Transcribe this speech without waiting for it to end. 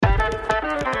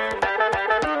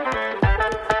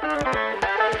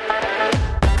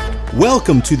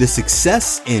Welcome to the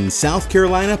Success in South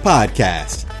Carolina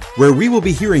podcast, where we will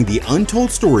be hearing the untold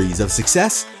stories of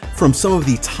success from some of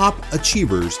the top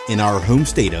achievers in our home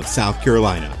state of South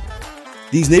Carolina.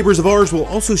 These neighbors of ours will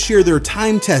also share their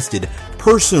time-tested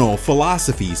personal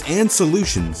philosophies and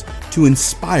solutions to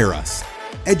inspire us,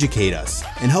 educate us,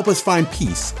 and help us find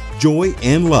peace, joy,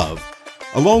 and love,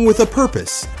 along with a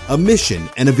purpose, a mission,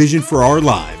 and a vision for our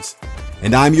lives.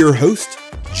 And I'm your host,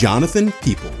 Jonathan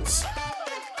Peoples.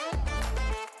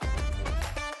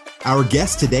 Our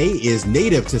guest today is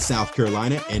native to South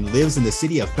Carolina and lives in the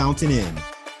city of Fountain Inn.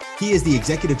 He is the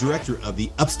executive director of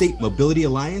the Upstate Mobility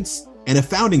Alliance and a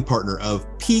founding partner of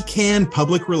Pecan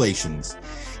Public Relations.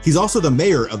 He's also the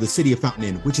mayor of the city of Fountain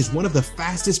Inn, which is one of the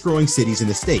fastest growing cities in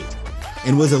the state,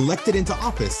 and was elected into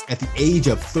office at the age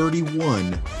of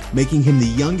 31, making him the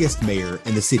youngest mayor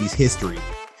in the city's history.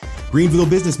 Greenville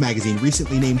Business Magazine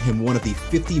recently named him one of the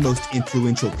 50 most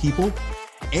influential people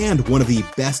and one of the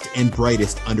best and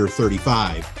brightest under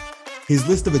 35. His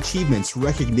list of achievements,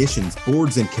 recognitions,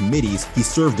 boards, and committees he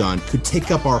served on could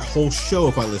take up our whole show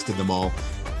if I listed them all,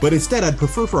 but instead I'd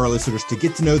prefer for our listeners to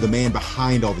get to know the man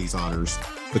behind all these honors,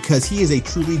 because he is a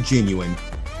truly genuine,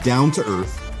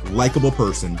 down-to-earth, likable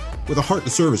person with a heart to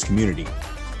serve his community.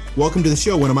 Welcome to the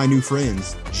show, one of my new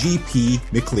friends, GP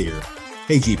McLeer.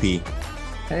 Hey, GP.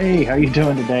 Hey, how you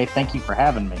doing today? Thank you for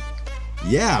having me.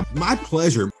 Yeah, my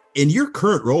pleasure. In your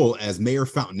current role as Mayor of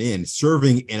Fountain Inn,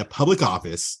 serving in a public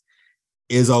office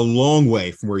is a long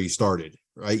way from where you started,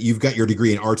 right? You've got your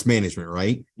degree in arts management,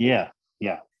 right? Yeah.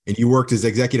 And you worked as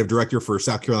executive director for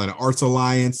South Carolina Arts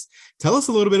Alliance. Tell us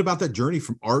a little bit about that journey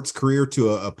from arts career to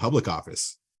a public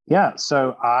office. Yeah,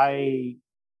 so I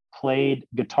played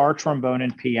guitar, trombone,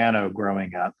 and piano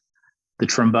growing up. The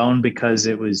trombone because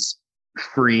it was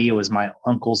free. It was my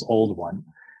uncle's old one.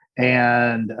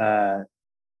 And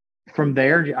from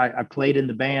there, I played in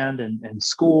the band in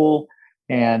school,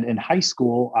 and in high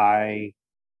school, I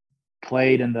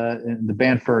played in the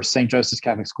band for St. Joseph's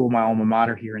Catholic School, my alma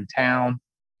mater here in town.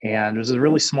 And it was a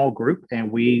really small group,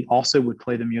 and we also would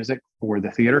play the music for the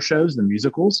theater shows, the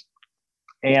musicals.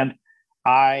 And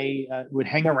I would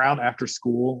hang around after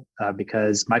school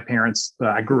because my parents,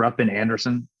 I grew up in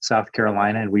Anderson, South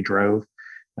Carolina, and we drove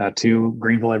to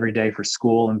Greenville every day for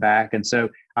school and back. And so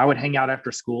I would hang out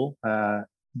after school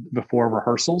before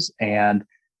rehearsals, and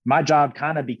my job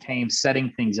kind of became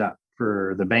setting things up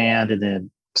for the band and then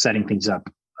setting things up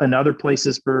in other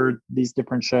places for these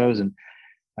different shows, and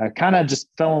I kind of just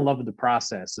fell in love with the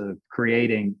process of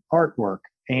creating artwork,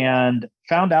 and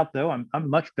found out though I'm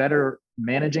much better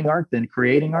managing art than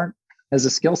creating art as a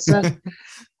skill set.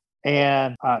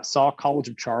 And saw College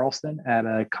of Charleston at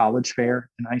a college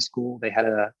fair in high school. They had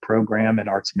a program in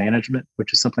arts management,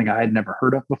 which is something I had never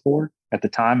heard of before. At the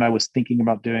time, I was thinking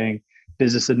about doing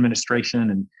business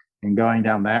administration and going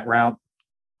down that route,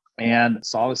 and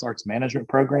saw this arts management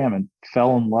program and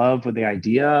fell in love with the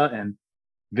idea, and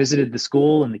visited the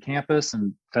school and the campus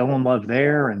and fell in love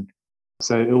there. And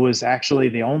so it was actually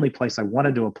the only place I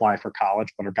wanted to apply for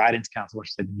college, but our guidance counselor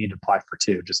said you need to apply for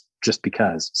two, just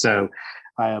because. So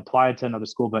I applied to another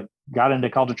school, but got into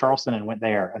College of Charleston and went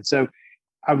there. And so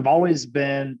I've always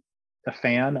been a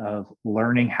fan of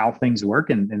learning how things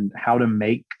work and how to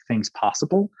make things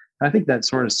possible. And I think that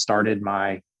sort of started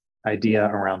my idea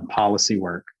around policy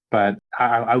work. But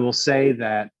I will say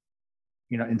that,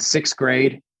 in sixth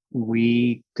grade,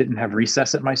 we didn't have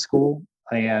recess at my school,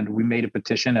 and we made a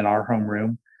petition in our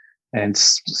homeroom and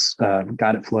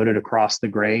got it floated across the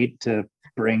grade to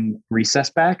bring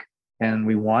recess back, and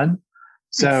we won.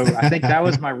 So I think that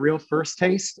was my real first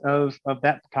taste of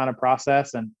that kind of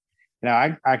process. And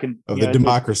I can of the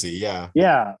democracy, yeah,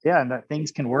 and that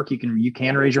things can work. You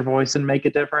can raise your voice and make a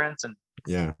difference. And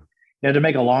to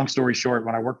make a long story short,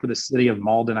 when I worked for the city of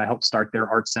Malden, I helped start their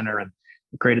art center and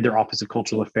created their Office of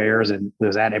Cultural Affairs, and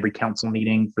was at every council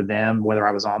meeting for them, whether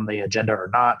I was on the agenda or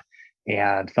not,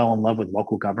 and fell in love with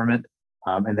local government.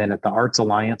 And then at the Arts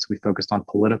Alliance, we focused on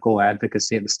political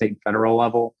advocacy at the state and federal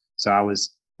level. So I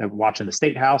was watching the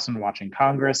State House and watching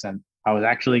Congress. And I was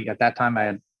actually, at that time, I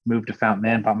had moved to Fountain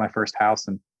Inn, bought my first house,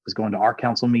 and was going to our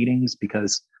council meetings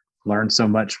because I learned so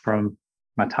much from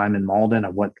my time in Malden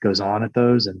of what goes on at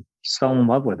those, and just fell in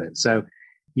love with it. So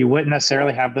you wouldn't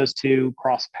necessarily have those two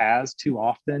cross paths too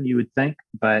often, you would think,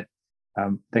 but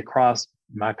they crossed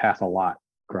my path a lot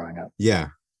growing up. Yeah.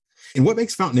 And what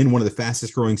makes Fountain Inn one of the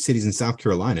fastest growing cities in South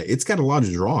Carolina? It's got a lot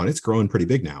to draw on. It's growing pretty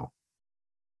big now.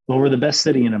 Well, we're the best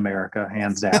city in America,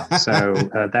 hands down. So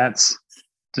that's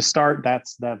to start.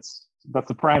 That's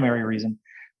the primary reason.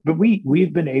 But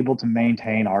we've been able to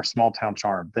maintain our small town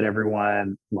charm that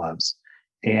everyone loves.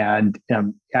 And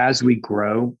as we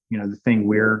grow, the thing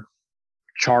we're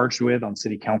charged with on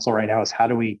city council right now is how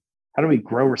do we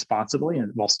grow responsibly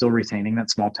and while still retaining that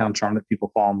small town charm that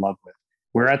people fall in love with.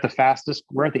 We're at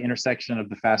the intersection of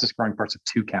the fastest growing parts of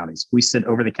two counties. We sit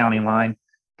over the county line.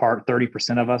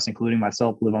 30% of us, including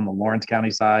myself, live on the Lawrence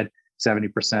County side,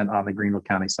 70% on the Greenville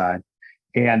County side.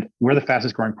 And we're the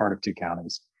fastest growing part of two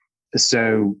counties.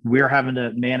 So we're having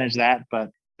to manage that,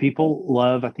 but people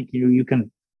love, I think you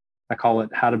can, I call it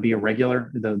how to be a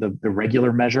regular, the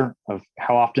regular measure of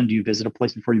how often do you visit a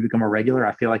place before you become a regular.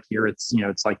 I feel like here it's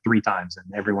like 3 times and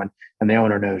everyone and the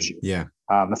owner knows you. Yeah.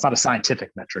 That's not a scientific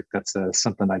metric. That's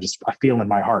something I feel in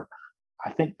my heart. I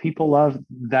think people love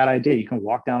that idea. You can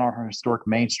walk down our historic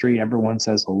Main Street. Everyone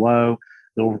says hello.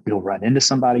 You'll run into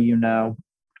somebody you know.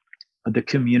 The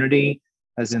community,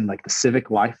 as in like the civic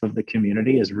life of the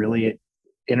community, is really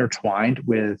intertwined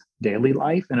with daily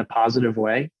life in a positive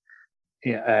way.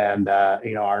 And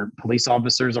our police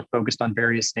officers are focused on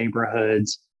various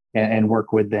neighborhoods and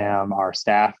work with them. Our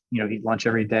staff, eat lunch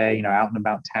every day, out and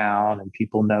about town, and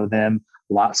people know them.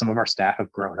 Some of our staff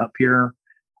have grown up here.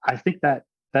 I think that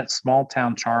small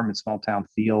town charm and small town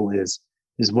feel is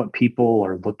what people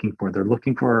are looking for. They're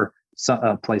looking for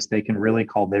a place they can really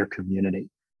call their community.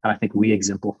 And I think we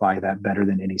exemplify that better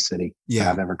than any city that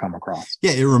I've ever come across.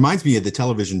 Yeah, it reminds me of the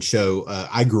television show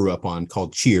I grew up on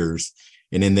called Cheers.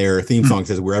 And in their theme song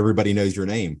says, where everybody knows your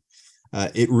name.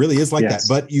 It really is like that.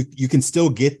 But you can still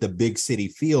get the big city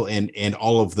feel and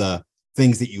all of the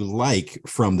things that you like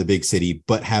from the big city,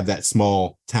 but have that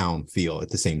small town feel at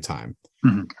the same time.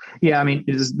 Mm-hmm. Yeah, I mean,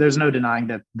 there's no denying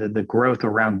that the growth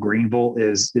around Greenville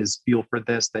is fuel for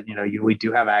this. That we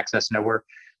do have access. We're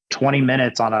 20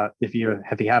 minutes if you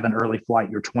have an early flight,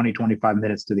 you're 25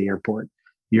 minutes to the airport.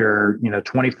 You're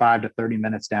 25 to 30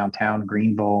 minutes downtown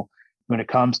Greenville. When it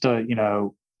comes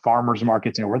to farmers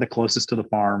markets, we're the closest to the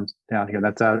farms down here.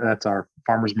 That's our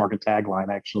farmers market tagline,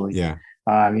 actually. Yeah.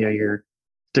 You're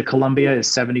to Columbia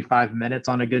is 75 minutes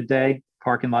on a good day,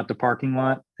 parking lot to parking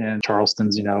lot, and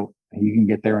Charleston's you can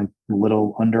get there in a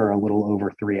little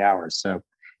over 3 hours. So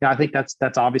I think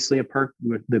that's obviously a perk.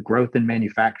 With the growth in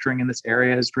manufacturing in this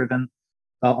area has driven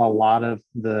a lot of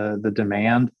the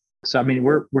demand. So I mean,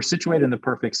 we're situated in the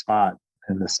perfect spot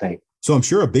in the state. So I'm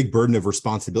sure a big burden of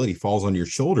responsibility falls on your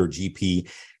shoulder,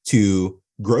 GP, to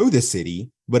grow the city,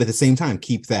 but at the same time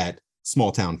keep that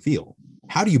small town feel.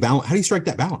 How do you strike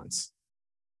that balance?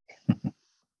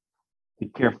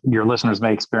 Your listeners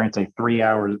may experience a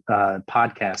 3-hour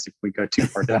podcast if we go too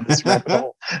far down this rabbit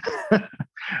hole.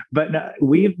 But no,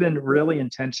 we've been really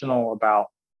intentional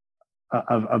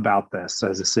about this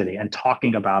as a city and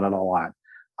talking about it a lot.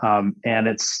 And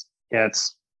it's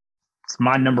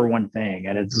my number one thing,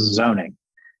 and it's zoning.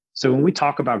 So when we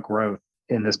talk about growth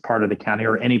in this part of the county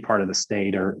or any part of the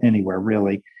state or anywhere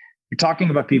really, you're talking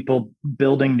about people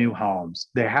building new homes.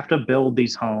 They have to build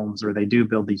these homes, or they do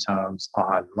build these homes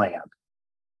on land.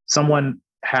 Someone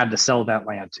had to sell that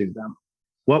land to them.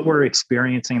 What we're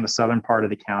experiencing in the southern part of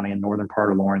the county and northern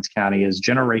part of Lawrence County is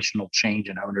generational change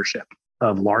in ownership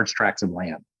of large tracts of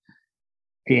land.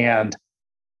 And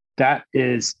that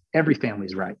is every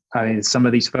family's right. I mean, some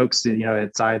of these folks,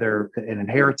 it's either an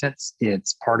inheritance,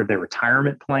 it's part of their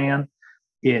retirement plan,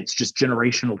 it's just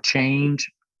generational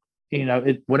change,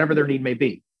 whatever their need may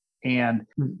be. And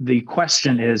the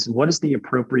question is, what is the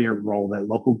appropriate role that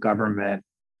local government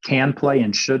can play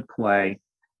and should play,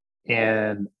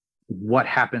 and what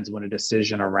happens when a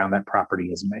decision around that property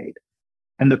is made?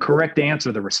 And the correct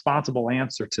answer, the responsible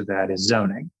answer to that is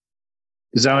zoning.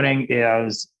 Zoning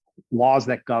is laws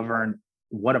that govern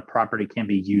what a property can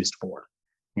be used for,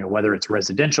 whether it's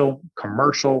residential,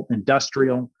 commercial,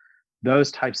 industrial,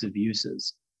 those types of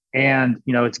uses. And,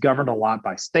 it's governed a lot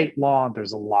by state law.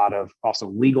 There's a lot of also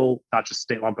legal, not just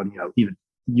state law, but, even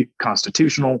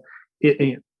constitutional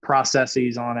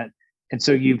processes on it. And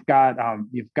so you've got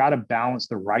to balance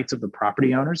the rights of the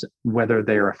property owners, whether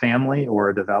they're a family or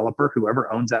a developer,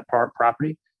 whoever owns that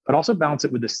property, but also balance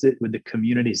it with the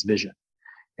community's vision.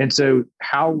 And so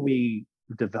how we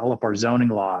develop our zoning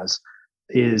laws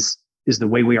is the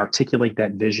way we articulate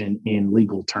that vision in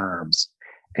legal terms.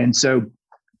 And so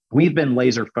we've been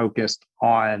laser focused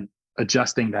on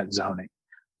adjusting that zoning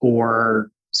or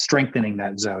strengthening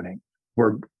that zoning.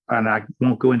 And I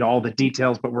won't go into all the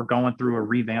details, but we're going through a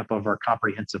revamp of our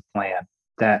comprehensive plan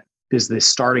that is the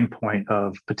starting point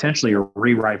of potentially a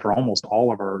rewrite for almost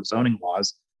all of our zoning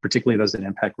laws, particularly those that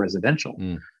impact residential.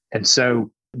 And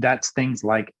so that's things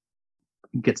like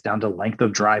gets down to length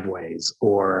of driveways,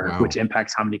 or which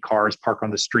impacts how many cars park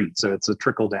on the street. So it's a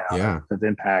trickle down of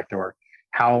impact, or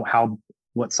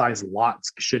what size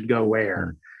lots should go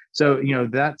where. So,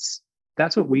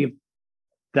 that's what we've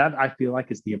that I feel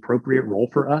like is the appropriate role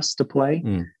for us to play.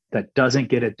 That doesn't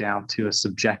get it down to a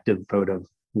subjective vote of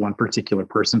one particular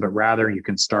person, but rather you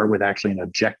can start with actually an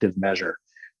objective measure.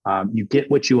 You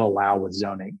get what you allow with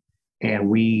zoning. And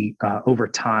we, over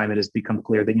time, it has become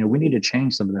clear that, we need to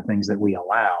change some of the things that we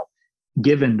allow,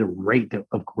 given the rate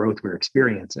of growth we're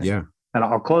experiencing. Yeah. And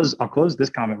I'll close this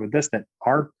comment with this, that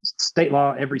our state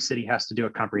law, every city has to do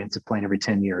a comprehensive plan every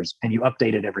 10 years, and you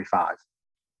update it every 5.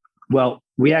 Well,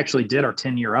 we actually did our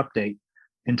 10-year update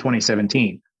in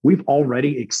 2017. We've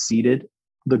already exceeded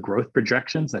the growth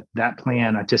projections that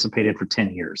plan anticipated for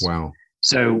 10 years. Wow.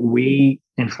 So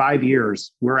in 5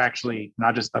 years, we're actually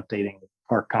not just updating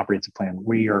our comprehensive plan,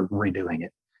 we are redoing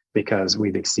it because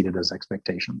we've exceeded those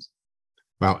expectations.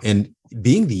 Wow. And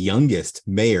being the youngest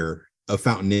mayor of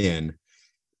Fountain Inn,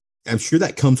 I'm sure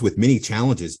that comes with many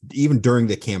challenges, even during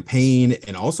the campaign,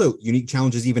 and also unique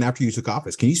challenges even after you took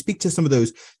office. Can you speak to some of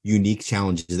those unique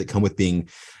challenges that come with being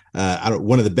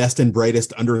one of the best and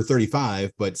brightest under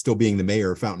 35, but still being the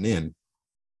mayor of Fountain Inn?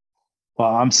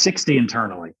 Well, I'm 60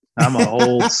 internally. I'm an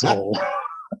old soul.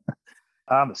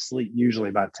 I'm asleep usually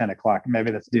by 10 o'clock.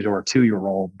 Maybe that's due to our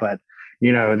 2-year-old, but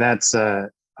that's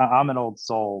I'm an old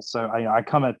soul. So I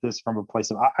come at this from a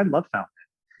place of I love Fountain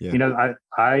Inn. Yeah.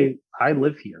 I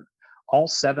live here. All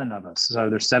 7 of us. So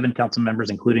there's 7 council members,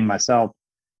 including myself.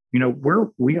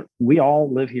 We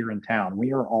all live here in town.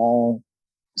 We are all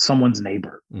someone's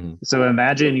neighbor. Mm-hmm. So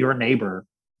imagine your neighbor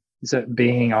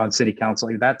being on city council.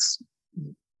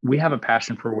 We have a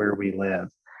passion for where we live.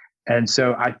 And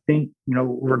so I think,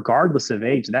 regardless of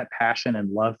age, that passion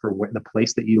and love for the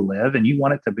place that you live, and you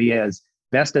want it to be as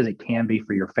best as it can be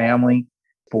for your family,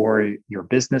 for your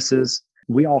businesses,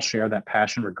 we all share that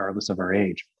passion regardless of our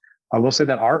age. I will say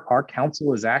that our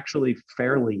council is actually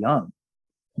fairly young.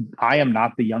 I am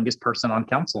not the youngest person on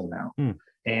council now.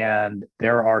 And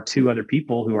there are 2 other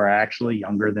people who are actually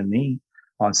younger than me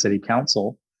on city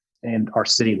council. And our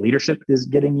city leadership is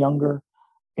getting younger.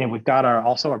 And we've got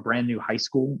also a brand new high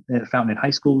school. Fountain Inn High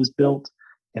School was built.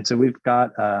 And so we've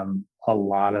got a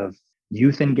lot of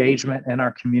youth engagement in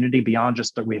our community beyond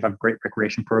just we have a great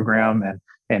recreation program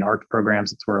and art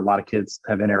programs. It's where a lot of kids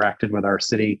have interacted with our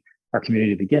city, our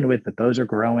community to begin with, but those are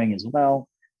growing as well.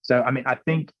 So, I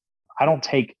think I don't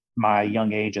take my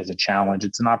young age as a challenge.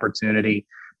 It's an opportunity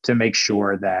to make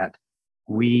sure that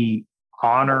we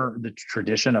honor the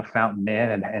tradition of Fountain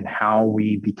Inn and how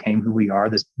we became who we are,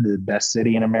 the best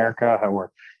city in America, how we're,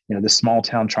 the small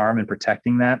town charm and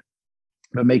protecting that,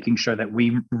 but making sure that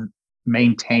we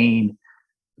maintain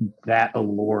that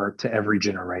allure to every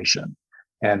generation.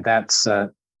 And that's I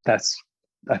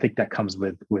think that comes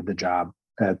with the job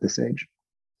at this age.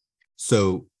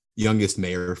 So youngest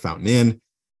mayor of Fountain Inn,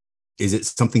 is it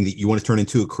something that you want to turn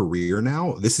into a career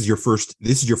now? This is your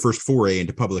first foray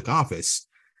into public office.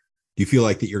 Do you feel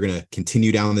like that you're going to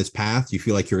continue down this path? Do you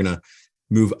feel like you're going to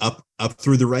move up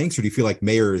through the ranks, or do you feel like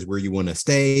mayor is where you want to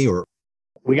stay? Or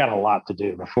we got a lot to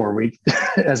do before we,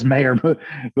 as mayor,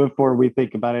 before we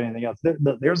think about anything else.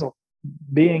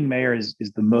 Being mayor is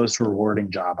the most rewarding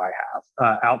job I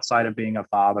have, outside of being a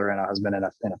father and a husband and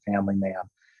a family man.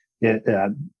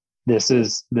 This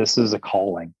is a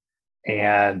calling,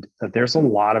 and there's a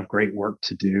lot of great work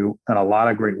to do and a lot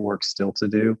of great work still to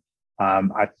do.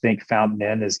 I think Fountain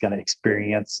Inn is going to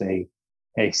experience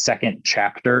a second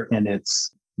chapter in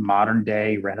its modern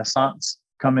day renaissance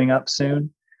coming up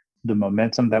soon. The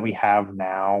momentum that we have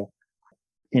now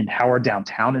in how our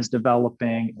downtown is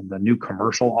developing and the new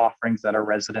commercial offerings that our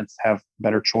residents have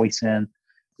better choice in,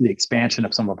 the expansion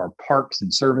of some of our parks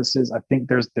and services. I think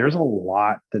there's a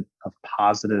lot of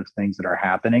positive things that are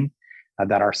happening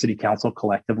that our city council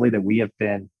collectively, that we have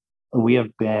been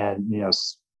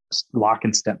lock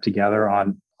and step together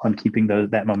on keeping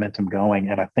that momentum going.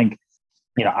 And I think,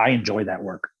 I enjoy that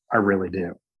work. I really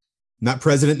do. Not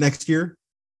president next year?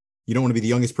 You don't want to be the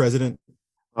youngest president?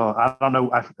 Well, I don't know.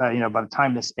 By the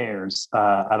time this airs,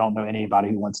 I don't know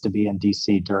anybody who wants to be in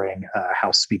DC during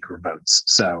House Speaker votes.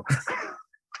 So,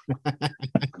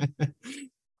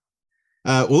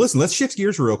 well, listen, let's shift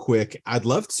gears real quick. I'd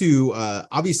love to,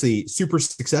 obviously, super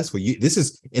successful.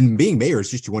 And being mayor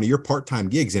is just one of your part-time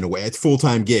gigs in a way. It's a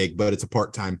full-time gig, but it's a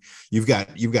part-time. You've got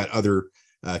other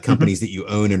companies that you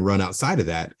own and run outside of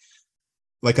that.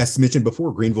 Like I mentioned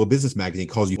before, Greenville Business Magazine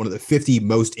calls you one of the 50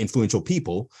 most influential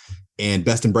people and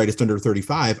best and brightest under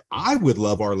 35. I would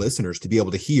love our listeners to be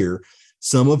able to hear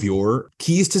some of your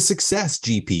keys to success,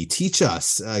 GP. Teach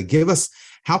us, give us,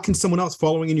 how can someone else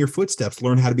following in your footsteps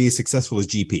learn how to be as successful as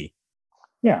GP?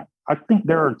 Yeah, I think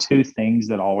there are 2 things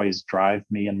that always drive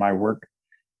me in my work.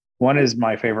 One is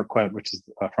my favorite quote, which is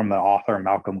from the author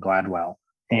Malcolm Gladwell.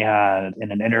 And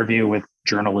in an interview with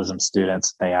journalism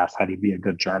students, they asked, how do you be a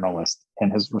good journalist?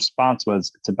 And his response was,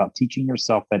 it's about teaching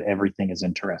yourself that everything is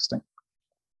interesting.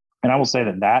 And I will say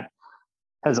that that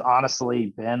has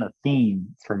honestly been a theme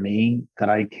for me that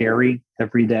I carry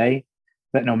every day,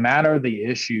 that no matter the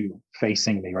issue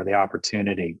facing me or the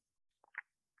opportunity,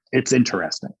 it's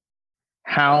interesting.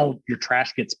 How your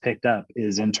trash gets picked up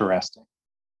is interesting.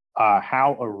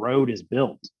 How a road is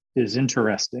built is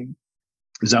interesting.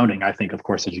 Zoning, I think, of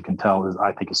course, as you can tell, is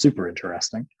super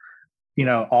interesting.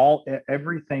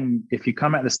 Everything. If you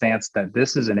come at the stance that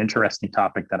this is an interesting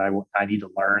topic that I need to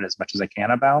learn as much as I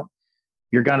can about,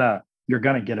 you're gonna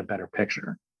get a better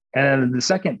picture. And the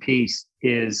second piece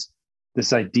is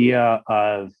this idea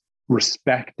of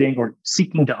respecting or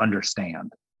seeking to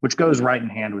understand, which goes right in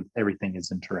hand with everything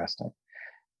is interesting.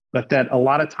 But that a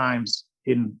lot of times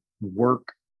in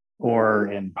work or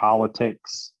in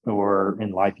politics or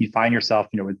in life, you find yourself,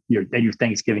 with your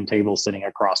Thanksgiving table sitting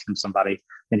across from somebody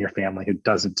in your family who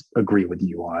doesn't agree with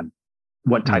you on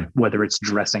what type, whether it's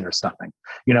dressing or stuffing.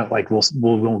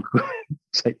 We'll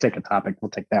take a topic, we'll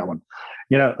take that one.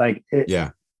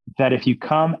 That if you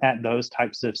come at those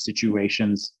types of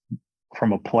situations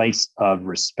from a place of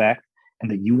respect and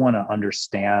that you want to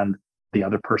understand the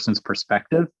other person's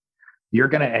perspective, you're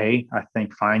going to, I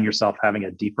think, find yourself having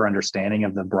a deeper understanding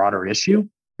of the broader issue.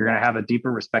 You're going to have a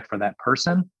deeper respect for that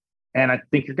person. And I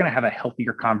think you're going to have a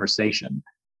healthier conversation.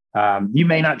 You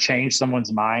may not change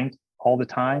someone's mind all the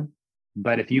time,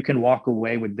 but if you can walk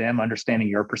away with them understanding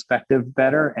your perspective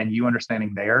better and you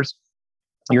understanding theirs,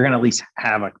 you're going to at least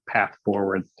have a path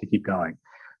forward to keep going.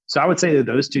 So I would say that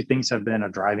those two things have been a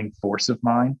driving force of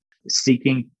mine,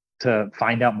 seeking to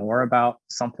find out more about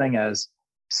something as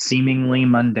seemingly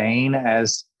mundane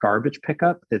as garbage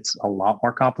pickup. It's a lot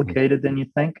more complicated than you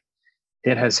think.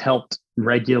 It has helped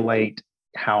regulate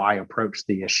how I approach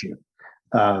the issue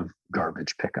of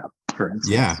garbage pickup, for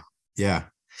instance. Yeah.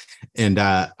 And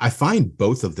I find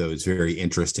both of those very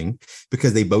interesting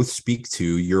because they both speak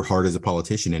to your heart as a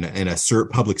politician and a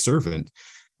public servant.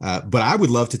 But I would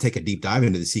love to take a deep dive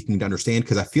into the seeking to understand,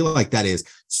 because I feel like that is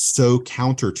so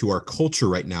counter to our culture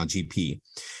right now, GP.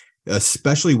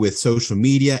 Especially with social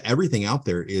media, everything out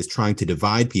there is trying to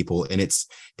divide people, and it's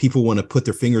people want to put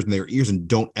their fingers in their ears and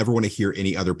don't ever want to hear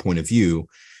any other point of view.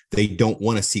 They don't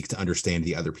want to seek to understand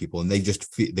the other people, and they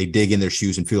dig in their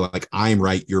shoes and feel like I'm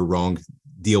right, you're wrong,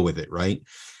 deal with it. Right?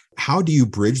 How do you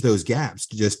bridge those gaps?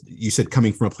 You said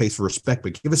coming from a place of respect,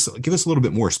 but give us a little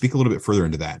bit more. Speak a little bit further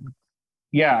into that.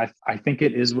 Yeah, I think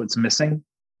it is what's missing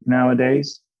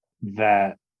nowadays,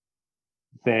 that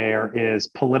there is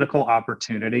political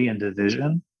opportunity and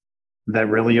division that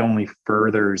really only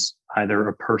furthers either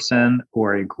a person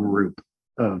or a group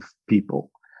of people.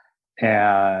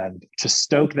 And to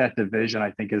stoke that division,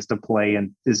 I think, is just to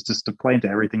play into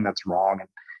everything that's wrong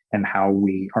and how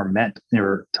we are meant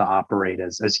to operate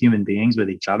as human beings with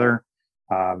each other,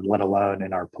 let alone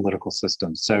in our political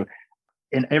systems. So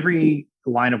in every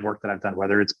line of work that I've done,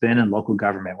 whether it's been in local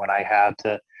government, when I had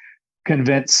to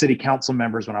convince city council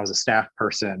members when I was a staff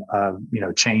person of,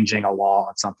 changing a law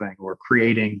on something, or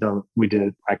I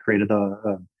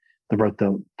wrote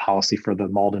the policy for the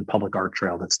Malden Public Art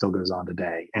Trail that still goes on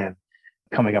today, and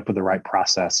coming up with the right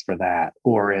process for that.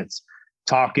 Or it's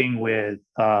talking with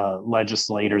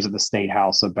legislators at the State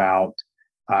House about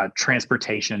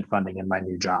transportation funding in my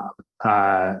new job,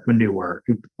 newer,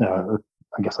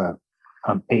 I guess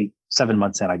I'm 7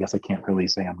 months in, I guess I can't really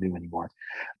say I'm new anymore,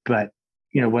 but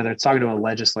whether it's talking to a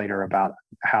legislator about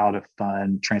how to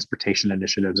fund transportation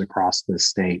initiatives across the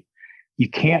state, you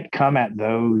can't come at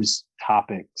those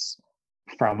topics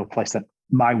from a place that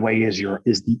my way is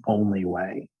the only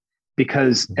way,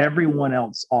 because everyone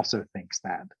else also thinks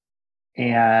that.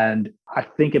 And I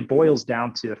think it boils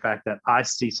down to the fact that I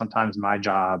see sometimes my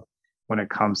job when it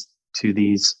comes to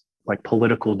these like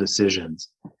political decisions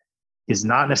is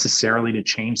not necessarily to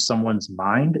change someone's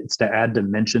mind. It's to add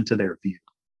dimension to their view.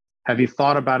 Have you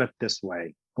thought about it this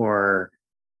way? Or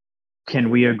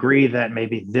can we agree that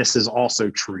maybe this is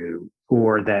also true?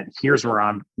 Or that here's where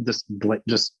I'm just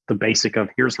the basic of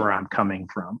here's where I'm coming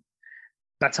from.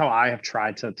 That's how I have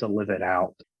tried to live it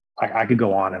out. I could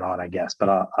go on and on, I guess, but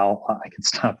I can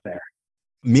stop there.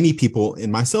 Many people,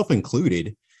 and myself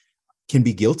included, can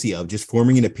be guilty of just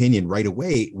forming an opinion right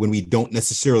away when we don't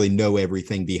necessarily know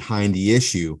everything behind the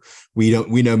issue. We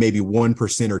know maybe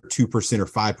 1% or 2% or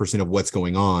 5% of what's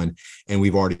going on, and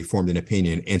we've already formed an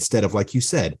opinion, instead of, like you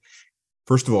said,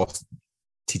 first of all,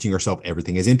 teaching ourselves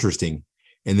everything is interesting.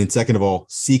 And then second of all,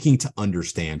 seeking to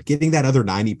understand, getting that other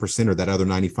 90% or that other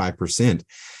 95%,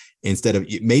 instead of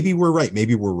maybe we're right,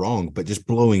 maybe we're wrong, but just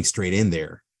blowing straight in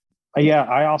there. Yeah,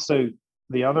 I also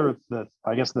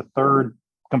I guess the third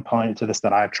component to this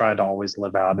that I've tried to always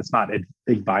live out, it's not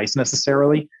advice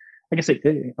necessarily. I guess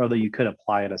although you could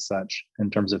apply it as such in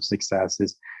terms of success,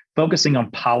 is focusing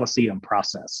on policy and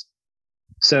process.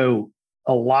 So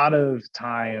a lot of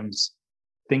times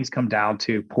things come down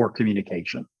to poor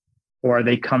communication, or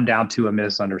they come down to a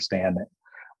misunderstanding,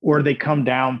 or they come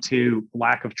down to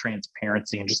lack of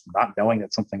transparency and just not knowing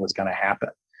that something was going to happen.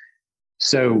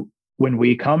 So when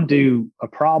we come to a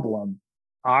problem,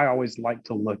 I always like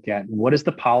to look at what is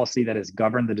the policy that has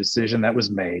governed the decision that was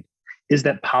made. Is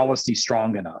that policy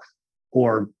strong enough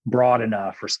or broad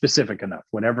enough or specific enough,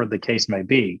 whatever the case may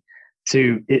be,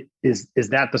 is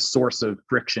that the source of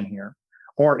friction here?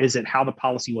 Or is it how the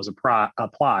policy was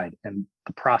applied and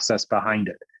the process behind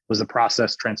it? Was the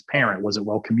process transparent? Was it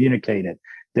well communicated?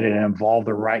 Did it involve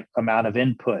the right amount of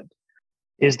input?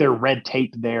 Is there red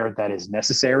tape there that is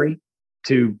necessary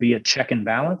to be a check and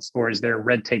balance, or is there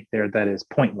red tape there that is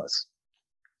pointless?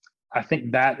 I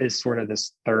think that is sort of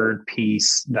this third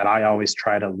piece that I always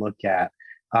try to look at,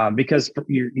 because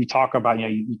you talk about,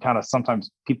 you kind of sometimes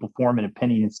people form an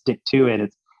opinion and stick to it.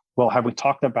 It's, well, have we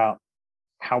talked about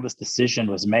how this decision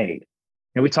was made?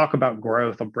 We talk about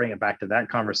growth. I'll bring it back to that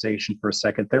conversation for a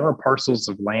second. There are parcels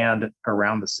of land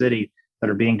around the city that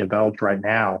are being developed right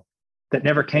now that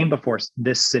never came before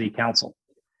this city council.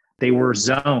 They were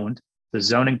zoned. The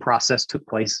zoning process took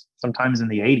place sometimes in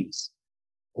the 80s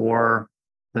or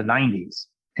the 90s.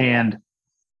 And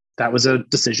that was a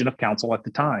decision of council at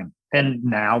the time. And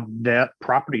now that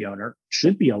property owner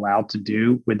should be allowed to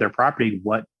do with their property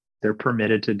what they're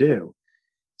permitted to do.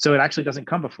 So it actually doesn't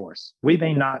come before us. We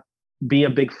may not be a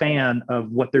big fan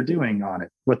of what they're doing on it,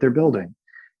 what they're building,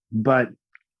 but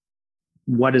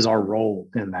what is our role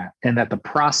in that? And that the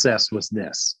process was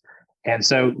this. And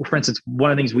so, for instance,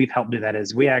 one of the things we've helped do that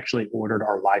is we actually ordered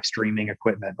our live streaming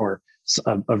equipment, or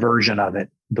a version of it,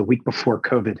 the week before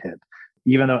COVID hit.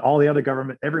 Even though all the other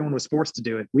government, everyone was forced to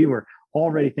do it, we were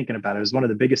already thinking about it. It was one of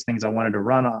the biggest things I wanted to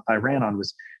ran on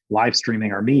was live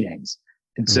streaming our meetings.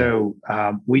 And so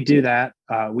we do that.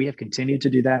 We have continued to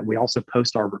do that. We also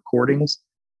post our recordings,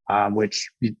 which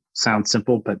sounds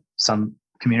simple, but some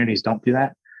communities don't do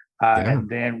that. And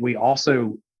then we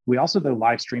also do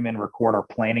live stream and record our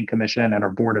planning commission and our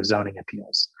board of zoning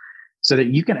appeals, so that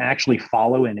you can actually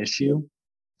follow an issue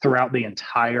throughout the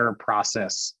entire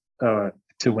process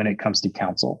to when it comes to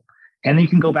council. And then you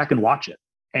can go back and watch it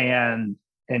and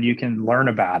you can learn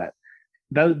about it.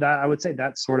 That I would say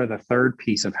that's sort of the third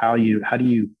piece of how do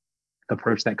you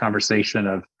approach that conversation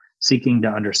of seeking to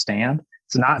understand.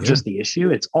 It's not just the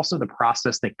issue, it's also the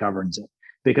process that governs it.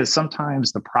 Because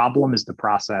sometimes the problem is the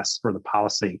process or the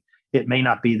policy. It may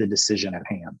not be the decision at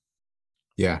hand.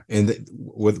 Yeah. And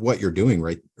with what you're doing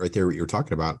right there, what you're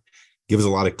talking about, gives a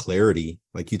lot of clarity.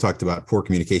 Like you talked about poor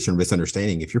communication or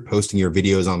misunderstanding. If you're posting your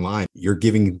videos online, you're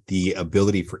giving the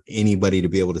ability for anybody to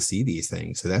be able to see these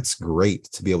things. So that's great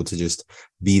to be able to just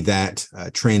be that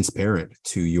transparent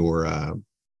to your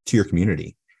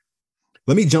community.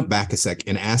 Let me jump back a sec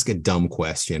and ask a dumb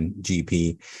question,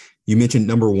 GP. You mentioned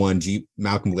number one,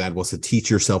 Malcolm Gladwell said, teach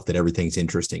yourself that everything's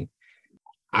interesting.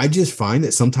 I just find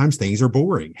that sometimes things are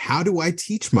boring. How do I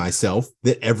teach myself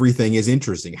that everything is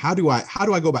interesting? How do I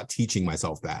go about teaching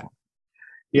myself that?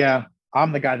 Yeah,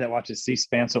 I'm the guy that watches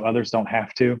C-SPAN so others don't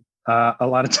have to a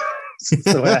lot of times.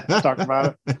 So I have to talk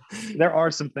about it. There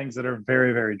are some things that are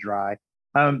very, very dry.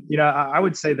 I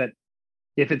would say that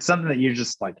if it's something that you're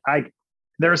just like,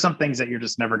 there are some things that you're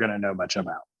just never going to know much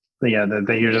about.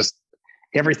 That you're just,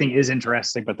 everything is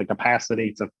interesting, but the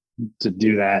capacity to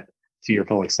do that to your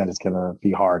full extent is going to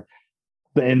be hard.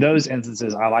 But in those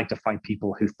instances, I like to find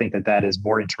people who think that is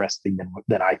more interesting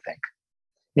than I think,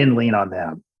 and lean on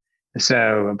them.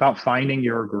 So about finding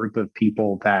your group of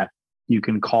people that you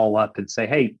can call up and say,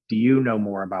 hey, do you know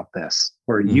more about this?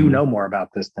 Or you know more about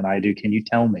this than I do. Can you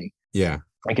tell me? Yeah.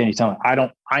 And can you tell me?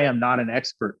 I am not an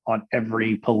expert on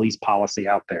every police policy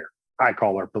out there. I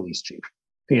call our police chief.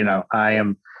 I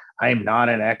am not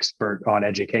an expert on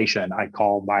education. I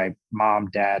call my mom,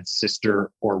 dad,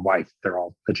 sister, or wife. They're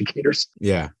all educators.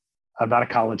 Yeah. I'm not a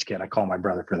college kid. I call my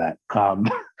brother for that.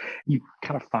 You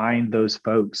kind of find those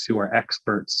folks who are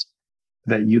experts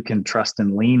that you can trust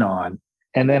and lean on.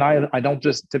 And then I don't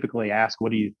just typically ask,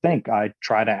 what do you think? I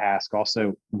try to ask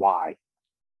also why.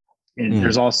 And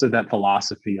there's also that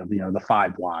philosophy of, the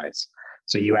 5 whys.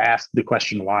 So you ask the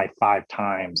question why 5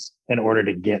 times in order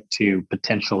to get to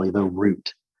potentially the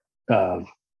root of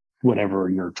whatever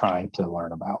you're trying to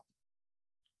learn about.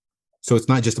 So it's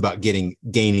not just about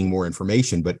gaining more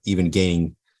information, but even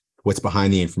gaining what's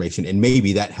behind the information. And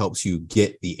maybe that helps you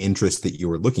get the interest that you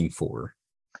were looking for.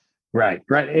 Right.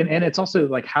 Right. And it's also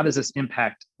like, how does this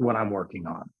impact what I'm working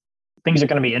on? Things are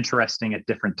going to be interesting at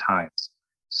different times.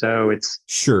 So it's,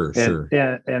 Sure, sure.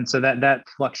 and so that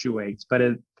fluctuates, but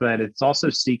it's also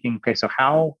seeking, okay, so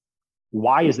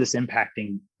why is this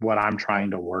impacting what I'm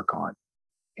trying to work on?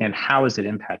 And how is it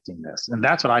impacting this? And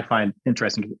that's what I find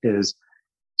interesting is,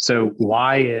 so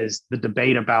why is the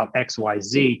debate about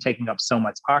XYZ taking up so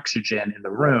much oxygen in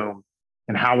the room?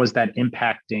 And how is that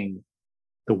impacting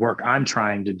the work I'm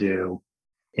trying to do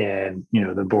in,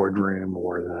 the boardroom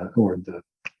or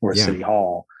Yeah. city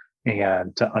hall?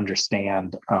 And to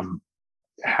understand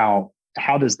how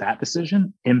does that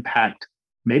decision impact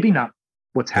maybe not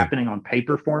what's Yeah. happening on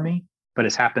paper for me, but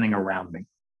it's happening around me.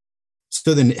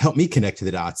 So then help me connect to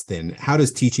the dots then. How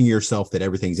does teaching yourself that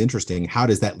everything's interesting, how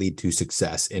does that lead to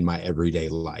success in my everyday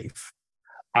life?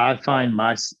 I find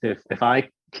if I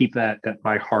keep that at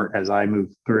my heart as I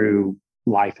move through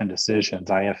life and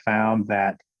decisions, I have found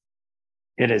that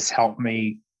it has helped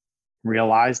me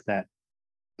realize that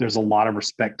there's a lot of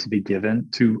respect to be given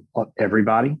to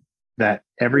everybody, that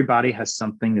everybody has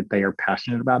something that they are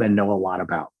passionate about and know a lot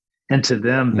about. And to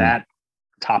them, that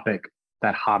topic,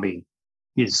 that hobby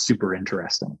is super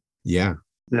interesting. Yeah.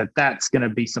 That's going to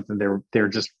be something they're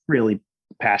just really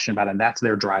passionate about, and that's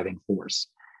their driving force.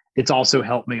 It's also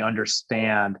helped me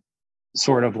understand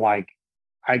sort of like,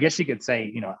 I guess you could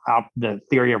say, the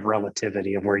theory of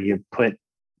relativity of where you put,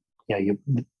 you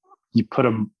put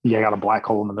you got a black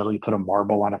hole in the middle, you put a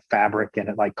marble on a fabric and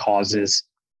it like causes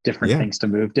different things to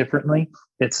move differently.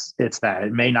 It's that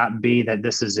it may not be that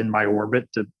this is in my orbit,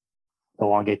 to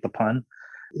elongate the pun.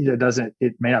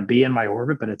 It may not be in my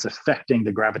orbit, but it's affecting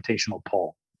the gravitational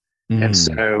pull. And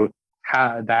so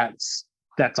that's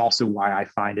also why I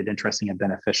find it interesting and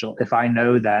beneficial. If I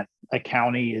know that a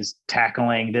county is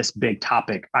tackling this big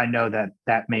topic, I know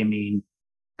that may mean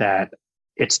that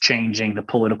it's changing the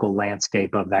political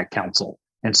landscape of that council.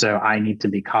 And so I need to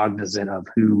be cognizant of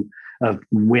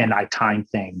when I time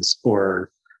things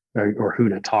or who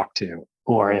to talk to.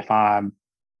 Or if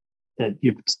that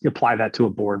you apply that to a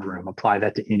boardroom, apply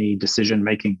that to any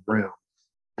decision-making room,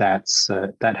 that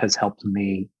has helped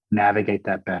me navigate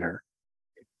that better.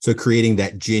 So creating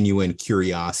that genuine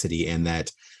curiosity and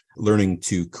that learning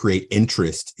to create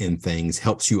interest in things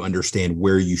helps you understand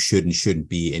where you should and shouldn't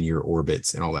be in your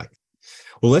orbits and all that.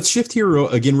 Well, let's shift here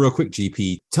again real quick,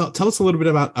 GP. Tell us a little bit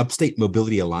about Upstate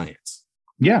Mobility Alliance.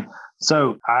 Yeah.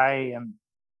 So I am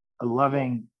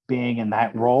loving being in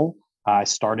that role. I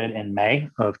started in May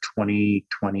of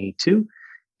 2022.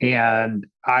 And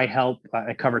I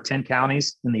cover 10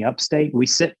 counties in the upstate. We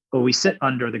sit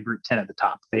under the group 10 at the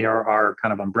top. They are our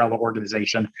kind of umbrella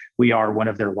organization. We are one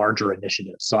of their larger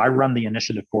initiatives. So I run the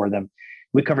initiative for them.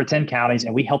 We cover 10 counties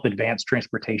and we help advance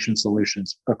transportation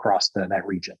solutions across that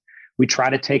region. We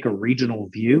try to take a regional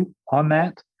view on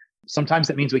that. Sometimes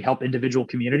that means we help individual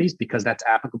communities because that's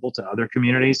applicable to other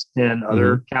communities in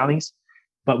other counties.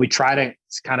 But we try to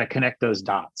kind of connect those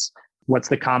dots. What's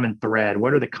the common thread?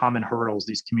 What are the common hurdles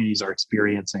these communities are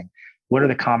experiencing? What are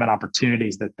the common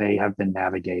opportunities that they have been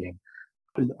navigating?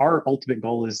 Our ultimate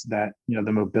goal is that, the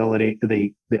mobility,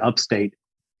 the upstate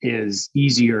is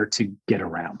easier to get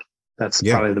around. That's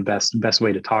probably the best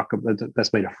way to talk about, the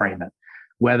best way to frame it.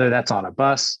 Whether that's on a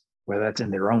bus, whether that's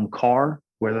in their own car,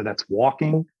 whether that's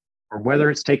walking, or whether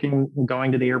it's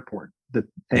going to the airport.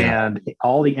 And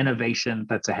all the innovation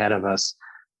that's ahead of us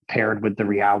paired with the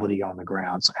reality on the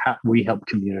ground. So we help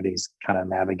communities kind of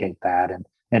navigate that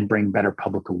and bring better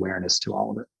public awareness to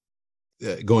all of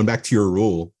it. Going back to your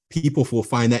rule, people will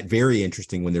find that very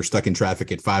interesting when they're stuck in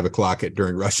traffic at 5 o'clock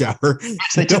during rush hour.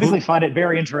 They typically find it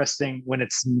very interesting when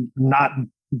it's not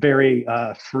very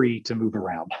free to move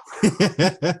around.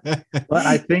 But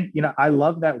I think, I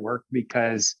love that work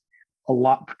because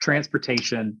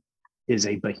transportation is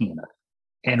a behemoth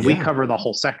and we cover the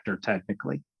whole sector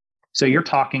technically. So you're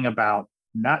talking about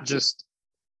not just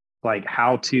like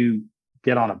how to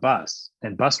get on a bus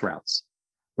and bus routes.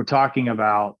 We're talking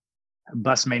about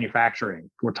bus manufacturing.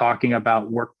 We're talking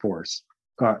about workforce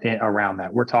around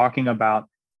that. We're talking about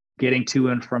getting to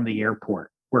and from the airport.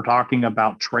 We're talking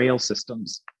about trail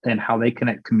systems and how they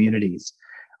connect communities.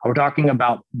 We're talking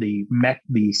about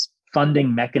these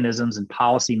funding mechanisms and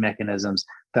policy mechanisms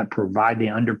that provide the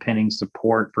underpinning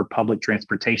support for public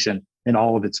transportation in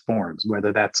all of its forms,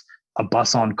 whether that's a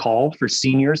bus on call for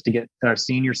seniors to get our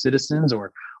senior citizens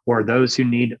or those who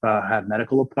need have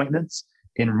medical appointments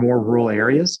in more rural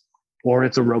areas, or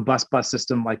it's a robust bus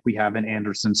system like we have in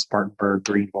Anderson, Spartanburg,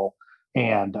 Greenville,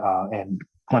 and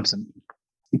Clemson.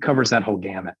 It covers that whole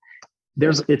gamut.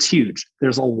 It's huge.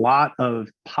 There's a lot of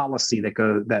policy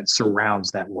that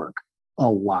surrounds that work, a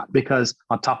lot, because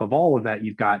on top of all of that,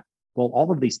 you've got Well,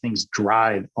 all of these things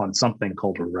drive on something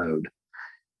called a road.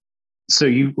 So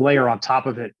you layer on top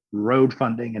of it road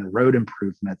funding and road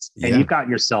improvements, and you've got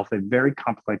yourself a very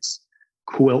complex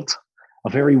quilt, a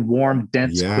very warm,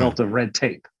 dense quilt of red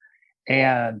tape.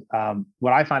 And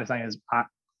what I find exciting is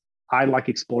I like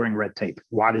exploring red tape.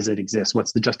 Why does it exist?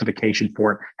 What's the justification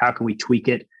for it? How can we tweak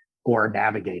it or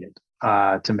navigate it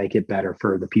to make it better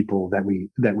for the people that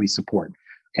we support?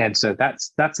 And so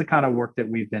that's the kind of work that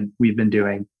we've been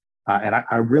doing, and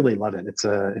I really love it. It's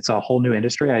a whole new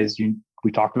industry.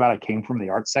 We talked about, I came from the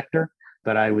arts sector,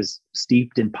 but I was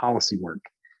steeped in policy work,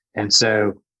 and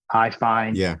so I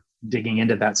find digging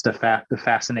into that stuff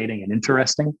fascinating and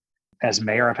interesting. As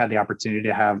mayor, I've had the opportunity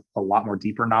to have a lot more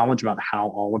deeper knowledge about how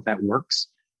all of that works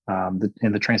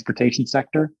in the transportation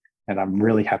sector. And I'm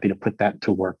really happy to put that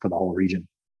to work for the whole region.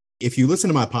 If you listen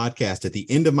to my podcast, at the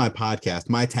end of my podcast,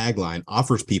 my tagline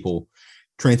offers people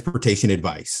transportation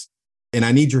advice. And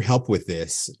I need your help with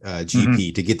this,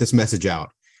 GP, to get this message out.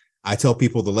 I tell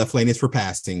people the left lane is for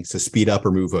passing, so speed up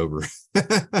or move over.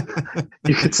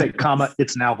 You could say, comma,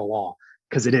 it's now the law,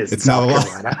 because it is. It's now the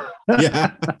law.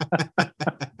 Yeah.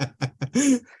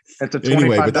 It's a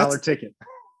 $25 ticket.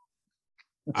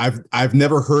 I've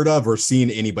never heard of or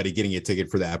seen anybody getting a ticket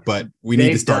for that, but we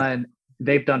need to start.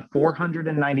 They've done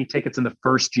 490 tickets in the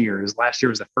first year. Last year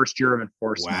was the first year of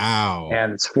enforcement. Wow.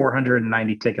 And it's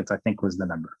 490 tickets, I think, was the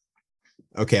number.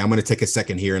 Okay, I'm going to take a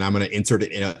second here and I'm going to insert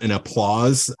it in an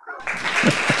applause.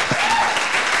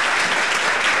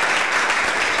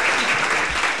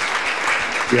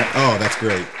 Yeah. Oh, that's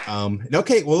great.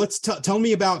 Okay, well, let's tell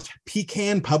me about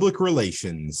Pecan Public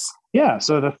Relations. Yeah.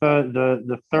 So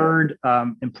the third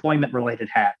employment related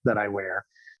hat that I wear.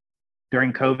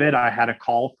 During COVID, I had a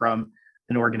call from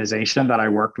an organization that I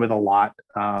worked with a lot,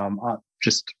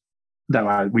 just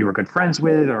that we were good friends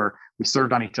with, or we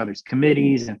served on each other's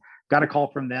committees, and got a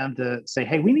call from them to say,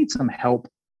 hey, we need some help.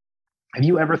 Have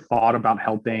you ever thought about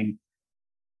helping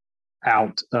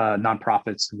out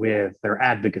nonprofits with their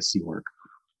advocacy work?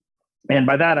 And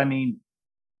by that, I mean,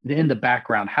 in the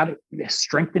background,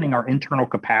 strengthening our internal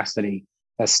capacity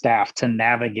as staff to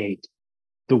navigate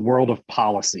the world of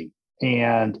policy,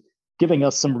 and giving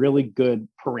us some really good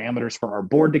parameters for our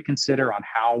board to consider on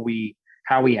how we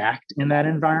act in that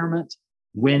environment.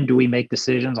 When do we make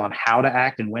decisions on how to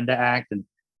act and when to act? And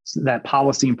that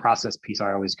policy and process piece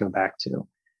I always go back to.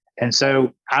 And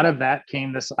so out of that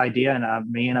came this idea, and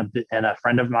me and a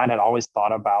friend of mine had always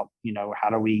thought about,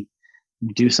 how do we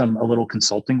do a little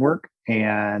consulting work?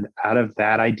 And out of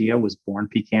that idea was born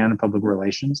Pecan Public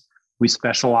Relations. We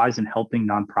specialize in helping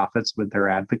nonprofits with their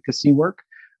advocacy work,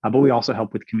 but we also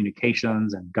help with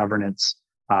communications and governance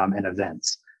and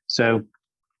events. So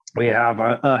we have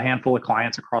a handful of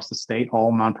clients across the state,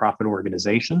 all nonprofit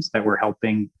organizations that we're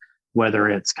helping, whether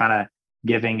it's kind of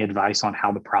giving advice on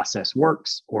how the process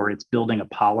works, or it's building a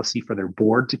policy for their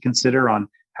board to consider on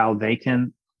how they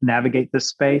can navigate this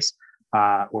space,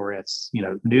 or it's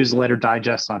newsletter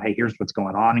digests on, hey, here's what's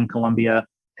going on in Columbia,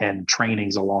 and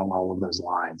trainings along all of those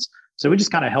lines. So we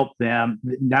just kind of help them.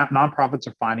 Nonprofits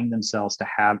are finding themselves to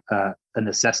have a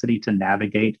necessity to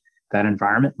navigate that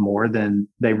environment more than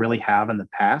they really have in the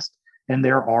past. And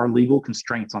there are legal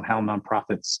constraints on how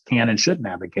nonprofits can and should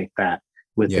navigate that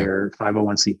with their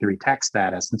 501c3 tax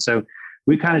status. And so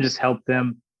we kind of just help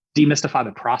them demystify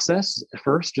the process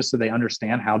first, just so they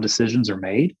understand how decisions are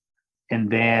made, and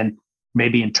then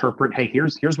maybe interpret, hey,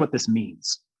 here's what this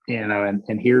means, and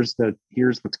here's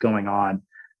what's going on.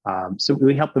 So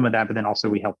we help them with that, but then also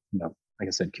we help, like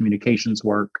I said, communications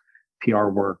work, PR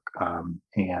work,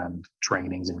 and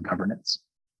trainings and governance.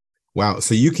 Wow.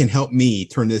 So you can help me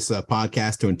turn this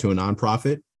podcast into a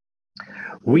nonprofit?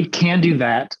 We can do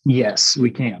that. Yes,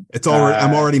 we can. It's already,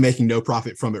 I'm already making no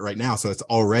profit from it right now. So it's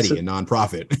already a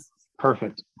nonprofit.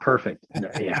 Perfect.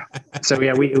 Yeah. So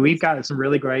yeah, we've got some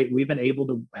really great, we've been able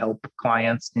to help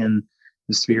clients in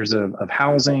the spheres of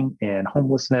housing and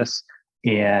homelessness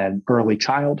and early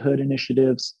childhood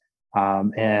initiatives,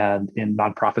 and in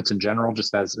nonprofits in general,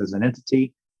 just as an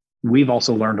entity. We've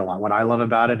also learned a lot. What I love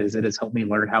about it is it has helped me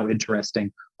learn how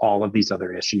interesting all of these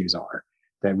other issues are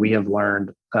that we have learned.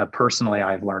 Personally,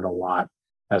 I've learned a lot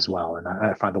as well. And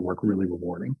I find the work really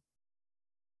rewarding.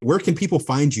 Where can people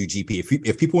find you, GP?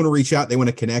 If people want to reach out, they want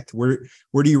to connect, where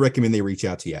do you recommend they reach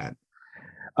out to you at?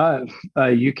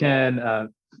 You can,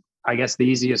 I guess the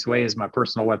easiest way is my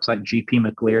personal website,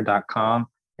 gpmcleer.com.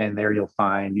 And there you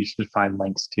should find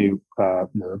links to the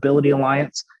Mobility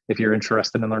Alliance if you're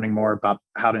interested in learning more about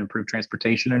how to improve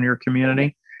transportation in your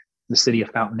community. The city of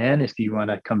Fountain Inn, if you want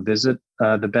to come visit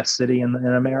the best city in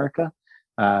America,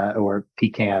 or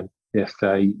Pecan, if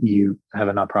you have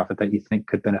a nonprofit that you think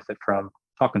could benefit from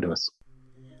talking to us.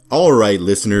 All right,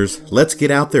 listeners, let's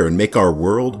get out there and make our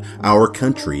world, our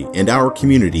country, and our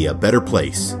community a better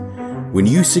place. When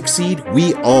you succeed,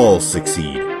 we all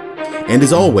succeed. And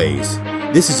as always,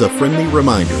 this is a friendly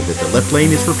reminder that the left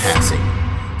lane is for passing.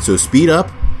 So speed up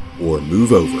or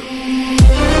move over.